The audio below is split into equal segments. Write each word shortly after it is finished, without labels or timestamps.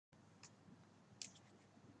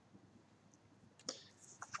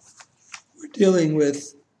dealing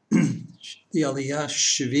with the Aliyah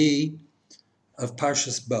Shevi'i of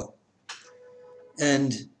Parshat Bo.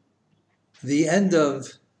 And the end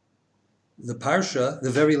of the Parsha,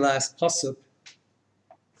 the very last pasuk,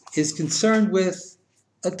 is concerned with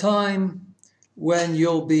a time when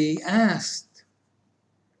you'll be asked,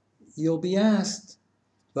 Vayaki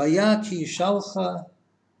Shalcha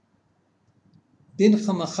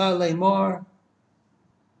Bincha Machar Leimor,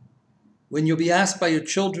 when you'll be asked by your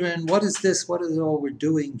children, what is this? What is it all we're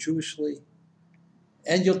doing Jewishly?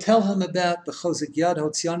 And you'll tell him about the Chozek Yad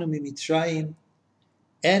Hotzianu Mitzrayim,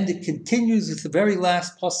 and it continues with the very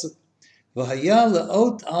last pasuk. V'haya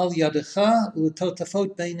le'ot al yadecha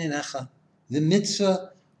u'totafot beinenecha. The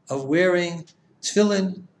mitzvah of wearing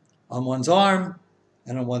tefillin on one's arm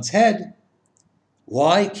and on one's head.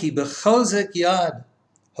 Why? Ki b'chozek yad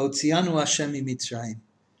hotzianu Hashem mitzrayim.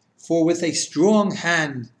 For with a strong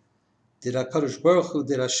hand did HaKadosh Baruch Hu,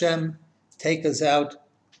 did Hashem take us out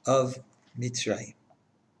of Mitzrayim.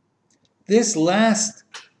 This last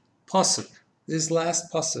pasuk is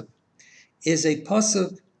a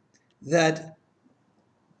pasuk that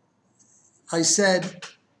I said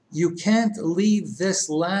you can't leave this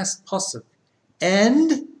last pasuk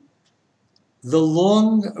and the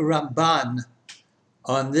long Ramban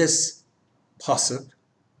on this pasuk.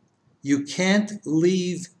 You can't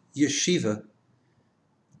leave yeshiva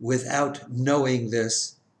without knowing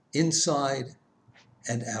this inside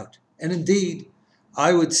and out. And indeed,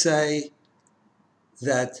 I would say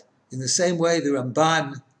that in the same way the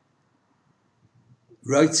Ramban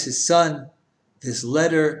writes his son this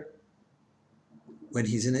letter when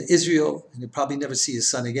he's in Israel, and he'll probably never see his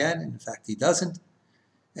son again, and in fact he doesn't,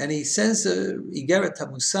 and he says, Igeret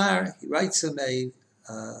HaMusar, he writes him a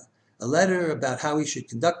letter about how he should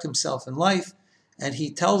conduct himself in life, and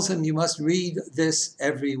he tells him, you must read this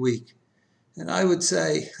every week. And I would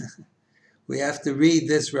say, we have to read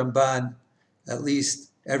this Ramban at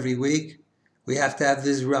least every week. We have to have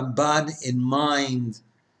this Ramban in mind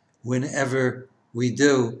whenever we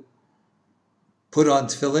do put on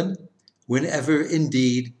tefillin, whenever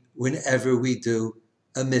we do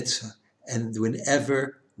a mitzvah, and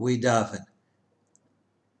whenever we daven.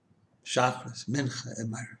 Shachris, Mincha,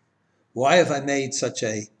 and Ma'ariv. Why have I made such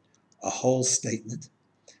a whole statement,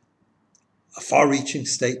 a far-reaching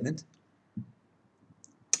statement?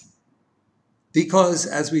 Because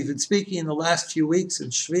as we've been speaking in the last few weeks in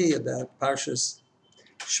Shevi'i about Parshas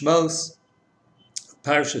Shmos,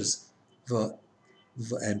 Parshas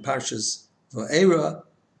and Parshas Va'era,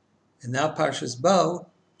 and now Parshas Bo,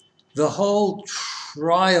 the whole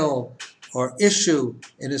trial or issue,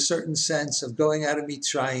 in a certain sense, of going out of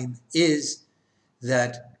Mitzrayim is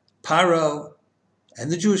that Paro and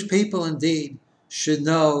the Jewish people, indeed, should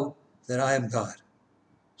know that I am God,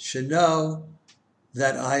 should know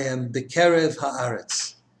that I am Bekerev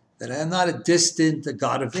Haaretz, that I am not a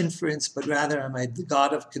God of inference, but rather I'm a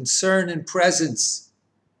God of concern and presence.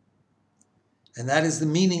 And that is the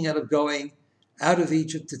meaning of going out of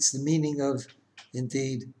Egypt. It's the meaning of,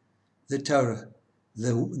 indeed, the Torah.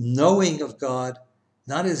 The knowing of God,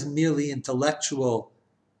 not as merely intellectual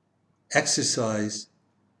exercise,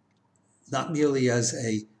 not merely as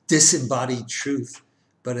a disembodied truth,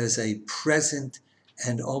 but as a present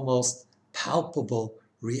and almost palpable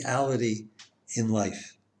reality in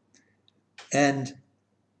life. And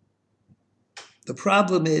the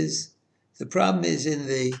problem is in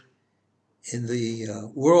the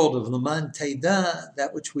world of Leman Teda,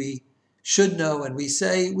 that which we should know, and we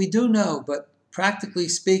say we do know, but practically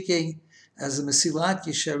speaking, as the Mesilat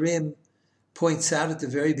Yesharim points out at the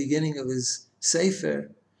very beginning of his Sefer,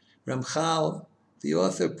 Ramchal, the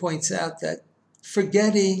author, points out that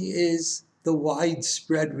forgetting is the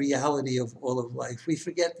widespread reality of all of life. We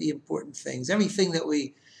forget the important things. Everything that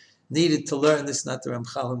we needed to learn, this is not the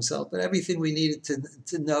Ramchal himself, but everything we needed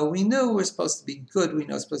to know, we knew we're supposed to be good, we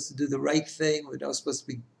know we're supposed to do the right thing, we know we're supposed to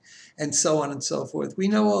be, and so on and so forth. We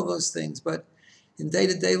know all those things, but in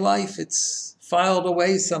day-to-day life, it's filed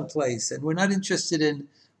away someplace, and we're not interested in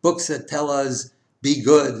books that tell us, be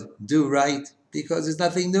good, do right, because there's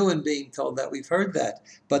nothing new in being told that. We've heard that.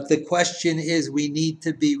 But the question is, we need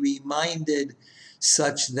to be reminded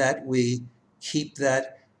such that we keep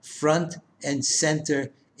that front and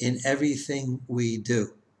center in everything we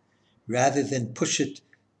do, rather than push it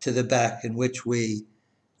to the back, in which we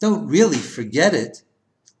don't really forget it.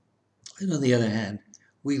 And on the other hand,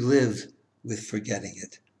 we live with forgetting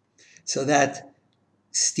it. So that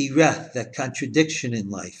stira, that contradiction in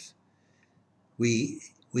life, we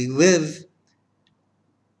live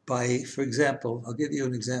by, for example, I'll give you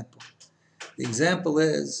an example. The example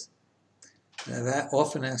is, and I've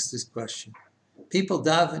often asked this question, People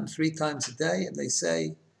daven 3 times a day, and they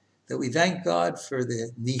say that we thank God for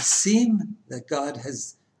the nisim that God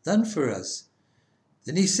has done for us.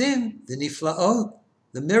 The nisim, the niflaot,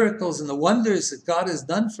 the miracles and the wonders that God has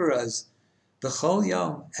done for us. B'chol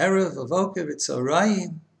yom, erev, avokev,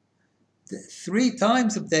 etzorayim. 3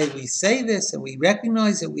 times a day we say this, and we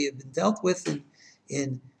recognize that we have been dealt with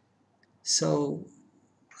in. So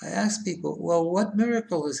I ask people, well, what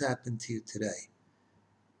miracle has happened to you today?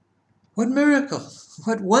 What miracle?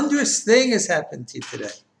 What wondrous thing has happened to you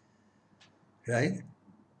today? Right?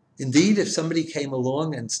 Indeed, if somebody came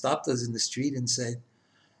along and stopped us in the street and said,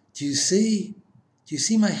 do you see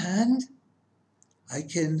my hand? I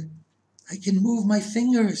can move my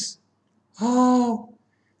fingers. Oh,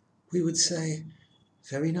 we would say,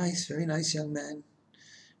 very nice, young man.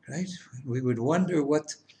 Right? We would wonder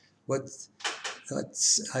what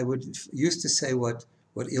I would used to say what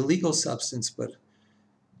illegal substance, but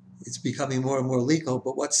it's becoming more and more legal,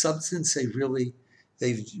 but what substance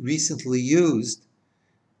they've recently used,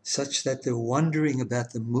 such that they're wondering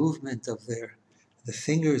about the movement of the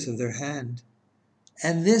fingers of their hand.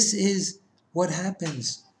 And this is what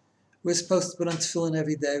happens. We're supposed to put on tefillin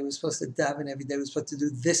every day. We're supposed to daven every day. We're supposed to do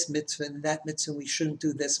this mitzvah and that mitzvah, and we shouldn't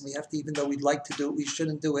do this. And we have to, even though we'd like to do it, we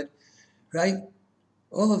shouldn't do it. Right?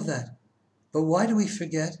 All of that. But why do we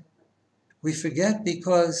forget? We forget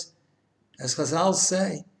because, as Chazal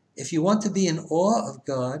say, if you want to be in awe of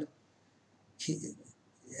God,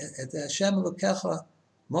 at Hashem Elokecha,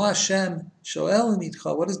 Ma Hashem Shoel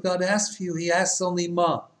Mitcha, what does God ask for you? He asks only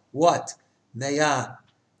Ma. What? Me'ah,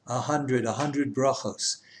 100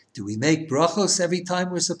 brachos. Do we make brachos every time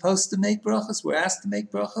we're supposed to make brachos? We're asked to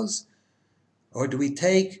make brachos? Or do we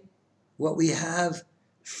take what we have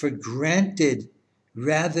for granted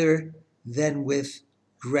rather than with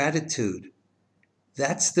gratitude?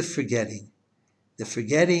 That's the forgetting. The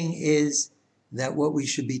forgetting is that what we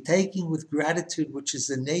should be taking with gratitude, which is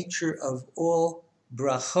the nature of all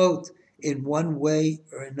brachot in one way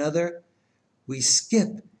or another, we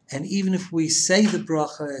skip. And even if we say the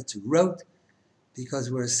bracha, it's rote,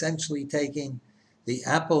 because we're essentially taking the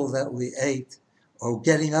apple that we ate or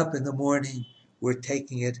getting up in the morning, we're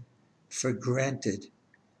taking it for granted.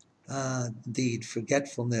 Indeed,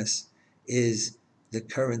 forgetfulness is the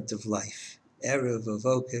current of life. Erev,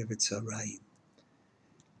 avokev, etzorayim.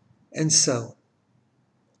 And so,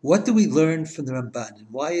 what do we learn from the Ramban? And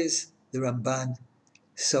why is the Ramban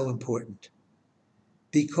so important?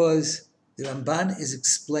 Because the Ramban is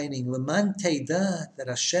explaining Leman Teida, that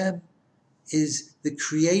Hashem is the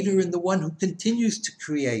creator and the one who continues to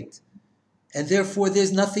create. And therefore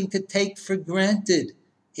there's nothing to take for granted.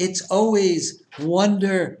 It's always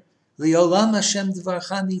wonder. Liolam Hashem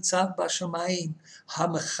Dvarcha Nitzav Bashamayim.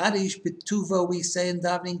 HaMechadish B'tuvo, we say in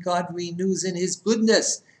davening, God renews in His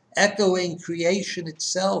goodness, echoing creation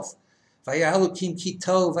itself. Vayarlukim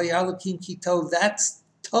Kitov, Vayarlukim Kitov. That's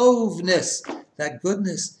tovness. That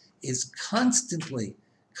goodness is constantly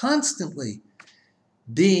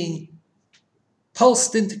being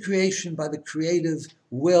pulsed into creation by the creative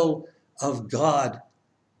will of God.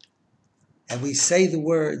 And we say the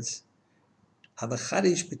words,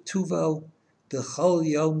 HaMechadish B'tuvo B'chol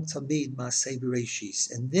Yom Tamid Ma'aseh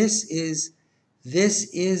Bereshis. And this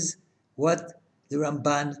is what the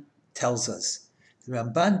Ramban tells us. The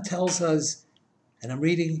Ramban tells us, and I'm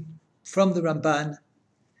reading from the Ramban,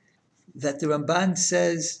 that the Ramban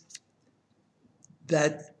says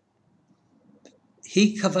that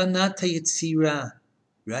Hi Kavanat HaYetzirah,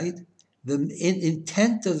 right? The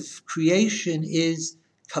intent of creation is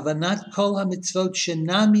Kavanat Kol HaMitzvot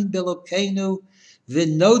Shenamin Belokeinu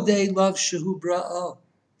V'nodei Lav Shehu Bra'o,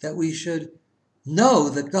 that we should know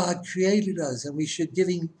that God created us, and we should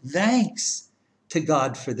giving thanks to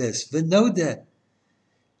God for this. V'nodeh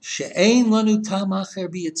she'ein lanu tam acher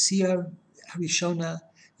b'yetzirah harishona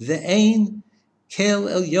ve'ein kel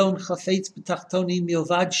elyon chafetz b'tachtonim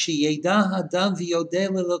milvad she'yedah adam v'yodeh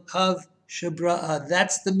lelokav shebra'a.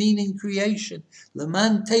 That's the meaning creation.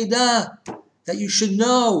 Leman teida, that you should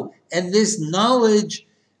know, and this knowledge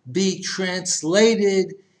be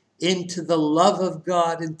translated into the love of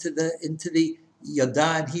God, into the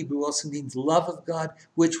Yada in Hebrew also means love of God,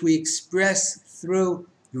 which we express through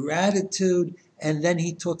gratitude. And then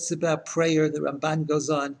he talks about prayer. The Ramban goes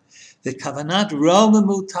on, the kavanat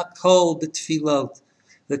romamu takol b'tfilot,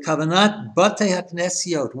 the kavanat batei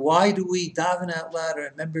haknesiot. Why do we daven out loud? I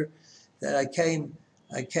remember that I came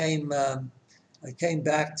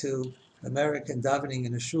back to America davening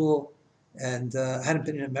in a shul, and I hadn't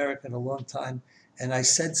been in America in a long time. And I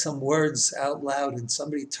said some words out loud, and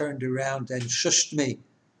somebody turned around and shushed me.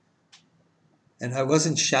 And I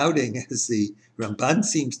wasn't shouting, as the Ramban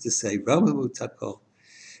seems to say, Romamu takol.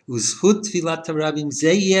 Uzchut tfilat harabim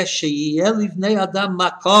zeyeh sheyeh livnei adam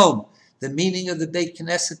makom. The meaning of the Beit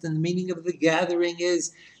Knesset and the meaning of the gathering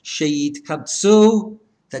is sheyit kapsu,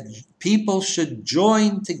 that people should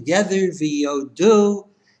join together v'yodu,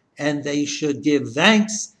 and they should give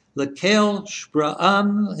thanks lekel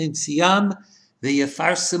shpra'am imsiam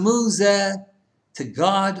v'yafarsamu to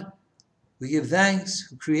God. We give thanks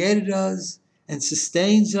who created us and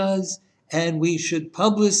sustains us, and we should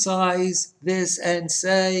publicize this and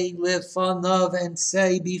say, lefanav, and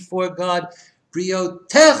say before God,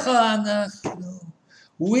 Briotecha anachnu.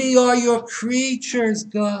 We are your creatures,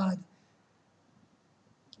 God.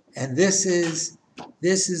 And this is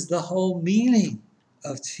the whole meaning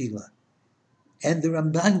of tefillah. And the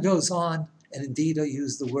Ramban goes on, and indeed I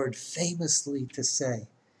use the word famously to say,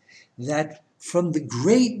 that from the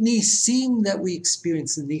great nisim that we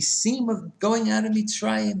experience, the nisim of going out of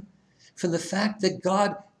Mitzrayim, from the fact that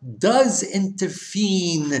God does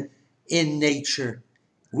intervene in nature,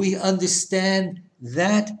 we understand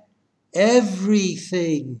that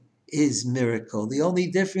everything is miracle. The only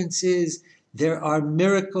difference is there are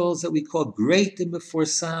miracles that we call great and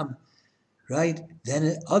meforsam, right?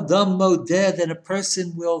 Then Adam Modeh, then a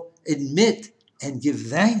person will admit and give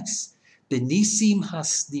thanks. Benisim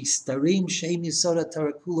hasnistarim sheim yisod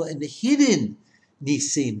tarakula, and the hidden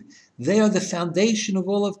nisim, they are the foundation of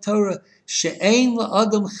all of Torah. She'ein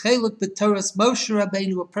la'adam chelek b'Torahs Moshe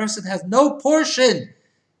Rabbeinu, a person has no portion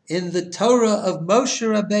in the Torah of Moshe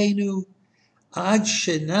Rabbeinu. Ad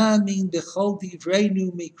shenamin b'chol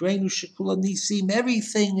divreinu mikreinu shekula nisim.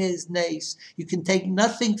 Everything is nice. You can take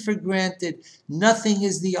nothing for granted. Nothing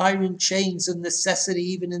is the iron chains of necessity,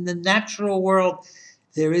 even in the natural world.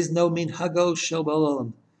 There is no minhago shel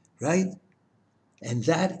ba'olam, right? And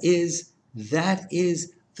that is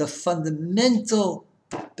the fundamental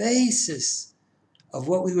basis of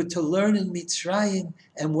what we were to learn in Mitzrayim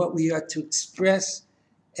and what we are to express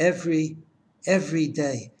every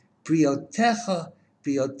day. Briotecha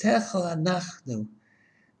anachnu.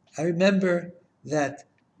 I remember that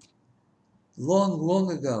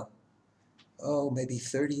long ago, maybe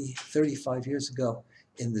 35 years ago,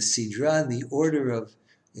 in the Sidra, in the order of,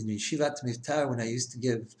 in Yeshivat Miftar, when I used to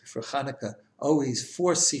give for Hanukkah, always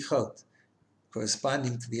 4 sichot,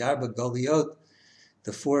 corresponding to the Arba Goliot,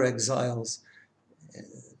 the 4 exiles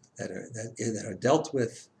that are dealt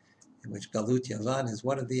with, in which Galut Yavan is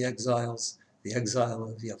one of the exiles, the exile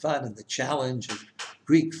of Yavan, and the challenge of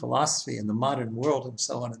Greek philosophy in the modern world, and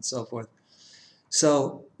so on and so forth.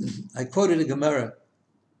 So I quoted a Gemara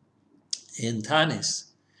in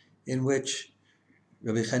Tanis, in which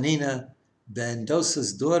Rabbi Hanina ben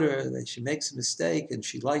Dosa's daughter, that she makes a mistake and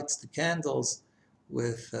she lights the candles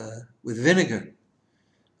with vinegar.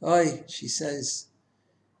 She says,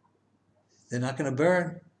 they're not going to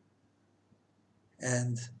burn.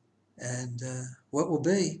 And what will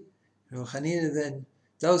be? Rabbi Hanina ben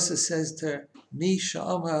Dosa says to her, Mi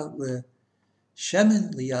sha'amar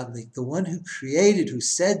shemen liyadlik, the one who created, who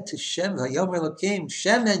said to Shem, Hayomer Elokim,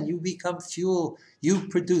 Shemen, you become fuel, you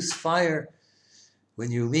produce fire.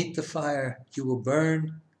 When you meet the fire, you will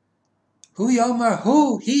burn. Hu Yomar,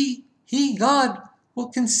 who? He, God, who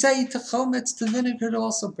can say to chometz, to vinegar, to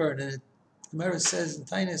also burn. And the Gemara says in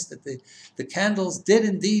Tainus that the candles did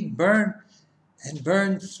indeed burn, and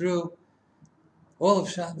burned through all of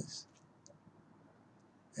Shabbos.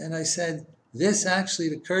 And I said,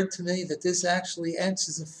 it occurred to me that this actually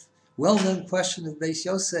answers a well-known question of Beis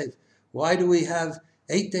Yosef. Why do we have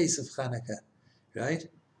 8 days of Hanukkah, right?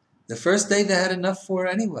 The first day they had enough for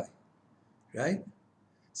anyway, right?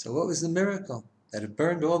 So what was the miracle? That it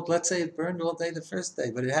burned all, let's say it burned all day the first day,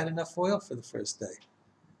 but it had enough oil for the first day,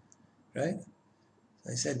 right?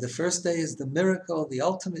 I said the first day is the miracle, the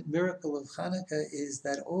ultimate miracle of Hanukkah is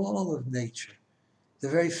that all of nature, the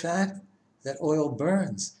very fact that oil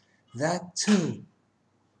burns, that too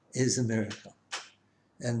is a miracle.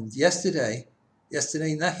 And yesterday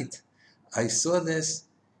night, I saw this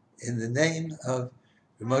in the name of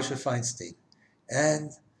Moshe Feinstein,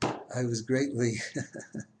 and I was greatly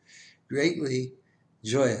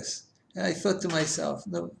joyous. And I thought to myself,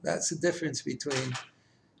 no, that's the difference between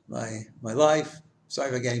my life,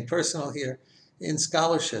 sorry for getting personal here, in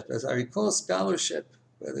scholarship. As I recall, scholarship,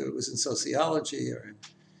 whether it was in sociology or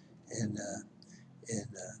in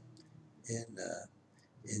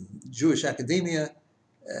Jewish academia,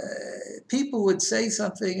 people would say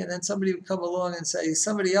something, and then somebody would come along and say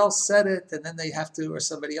somebody else said it, and then they have to, or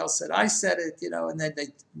somebody else said I said it, and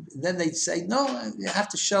then they'd say no, you have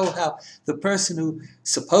to show how the person who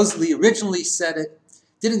supposedly originally said it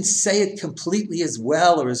didn't say it completely as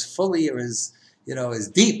well or as fully or as as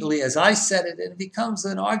deeply as I said it, and it becomes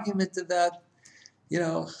an argument about,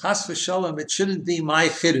 chas v'shalom, it shouldn't be my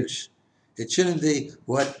chiddush. It shouldn't be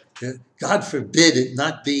what, God forbid it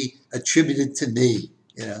not be attributed to me,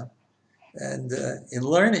 And in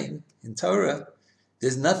learning, in Torah,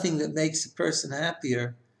 there's nothing that makes a person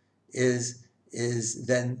happier is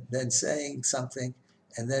than saying something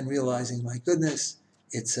and then realizing, my goodness,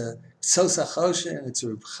 it's a Sosa Choshen, it's a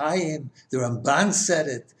Reb Chaim, the Ramban said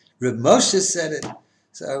it, Reb Moshe said it.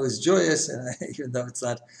 So I was joyous, and even though it's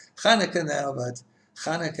not Chanukah now, but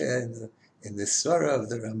Chanukah in the Surah of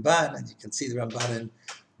the Ramban, and you can see the Ramban in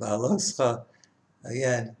Baaloscha,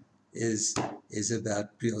 again, is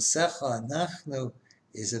about Briosecha Anachnu,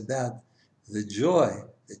 is about the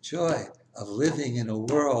joy of living in a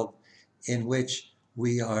world in which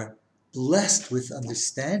we are blessed with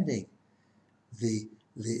understanding the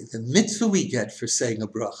mitzvah we get for saying a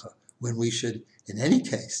bracha, when we should, in any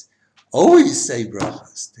case, always say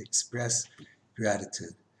brachas to express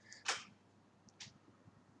gratitude.